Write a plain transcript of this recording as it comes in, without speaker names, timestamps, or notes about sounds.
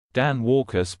Dan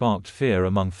Walker sparked fear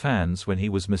among fans when he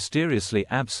was mysteriously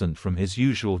absent from his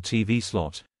usual TV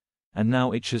slot, and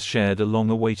now Itch has shared a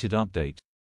long-awaited update.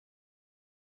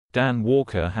 Dan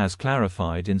Walker has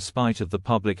clarified in spite of the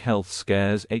public health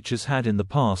scares Itch has had in the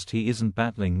past, he isn't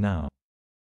battling now.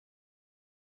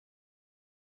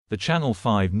 The Channel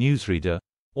 5 newsreader,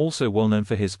 also well known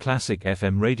for his classic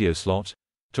FM radio slot,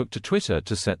 took to Twitter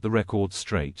to set the record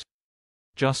straight.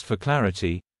 Just for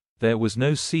clarity, there was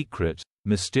no secret,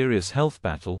 mysterious health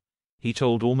battle, he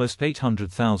told almost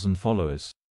 800,000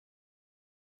 followers.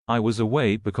 I was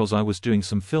away because I was doing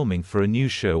some filming for a new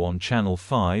show on Channel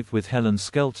 5 with Helen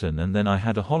Skelton, and then I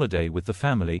had a holiday with the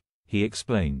family, he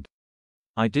explained.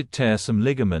 I did tear some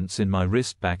ligaments in my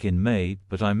wrist back in May,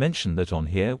 but I mentioned that on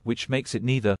here, which makes it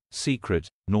neither secret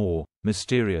nor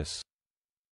mysterious.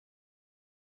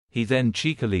 He then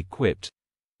cheekily quipped,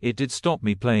 "It did stop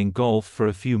me playing golf for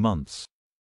a few months."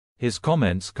 His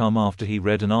comments come after he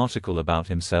read an article about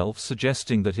himself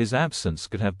suggesting that his absence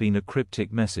could have been a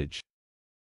cryptic message.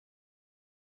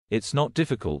 It's not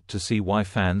difficult to see why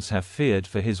fans have feared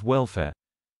for his welfare,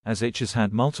 as Itch has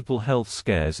had multiple health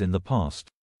scares in the past.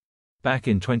 Back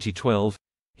in 2012,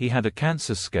 he had a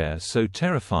cancer scare so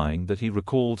terrifying that he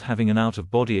recalled having an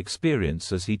out-of-body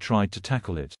experience as he tried to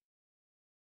tackle it.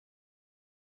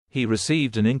 He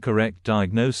received an incorrect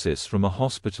diagnosis from a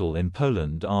hospital in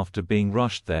Poland after being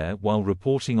rushed there while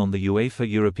reporting on the UEFA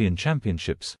European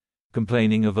Championships,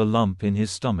 complaining of a lump in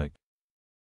his stomach.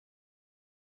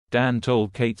 Dan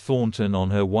told Kate Thornton on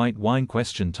her White Wine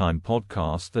Question Time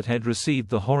podcast that he'd received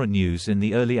the horror news in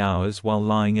the early hours while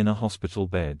lying in a hospital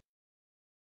bed.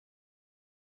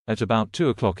 At about 2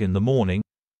 o'clock in the morning,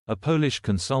 a Polish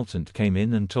consultant came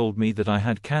in and told me that I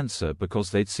had cancer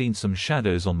because they'd seen some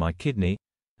shadows on my kidney,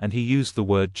 and he used the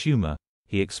word tumor,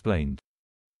 he explained.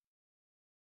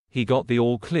 He got the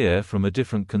all clear from a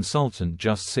different consultant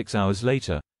just 6 hours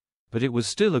later, but it was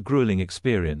still a grueling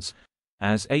experience,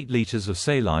 as 8 liters of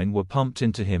saline were pumped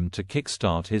into him to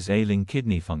kickstart his ailing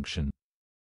kidney function.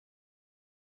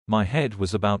 My head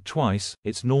was about twice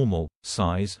its normal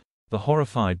size, the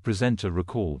horrified presenter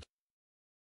recalled.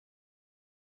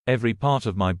 Every part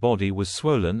of my body was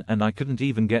swollen and I couldn't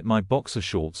even get my boxer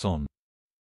shorts on.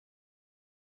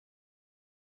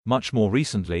 Much more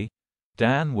recently,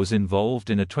 Dan was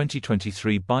involved in a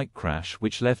 2023 bike crash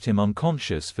which left him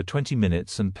unconscious for 20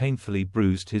 minutes and painfully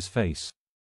bruised his face.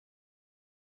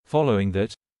 Following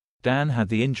that, Dan had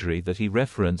the injury that he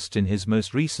referenced in his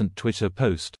most recent Twitter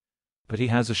post, but he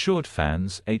has assured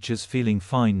fans H is feeling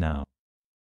fine now.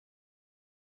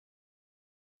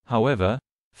 However,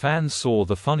 fans saw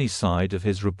the funny side of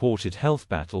his reported health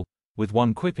battle, with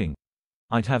one quipping,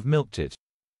 "I'd have milked it.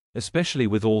 Especially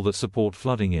with all that support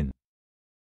flooding in."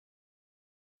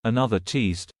 Another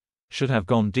teased, "Should have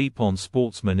gone deep on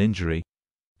sportsman injury.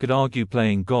 Could argue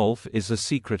playing golf is a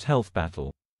secret health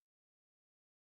battle."